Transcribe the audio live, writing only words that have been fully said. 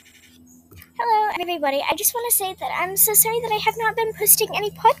everybody. I just want to say that I'm so sorry that I have not been posting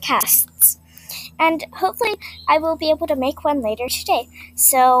any podcasts. And hopefully I will be able to make one later today.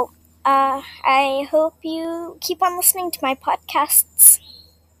 So I hope you keep on listening to my podcasts.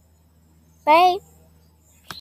 Bye.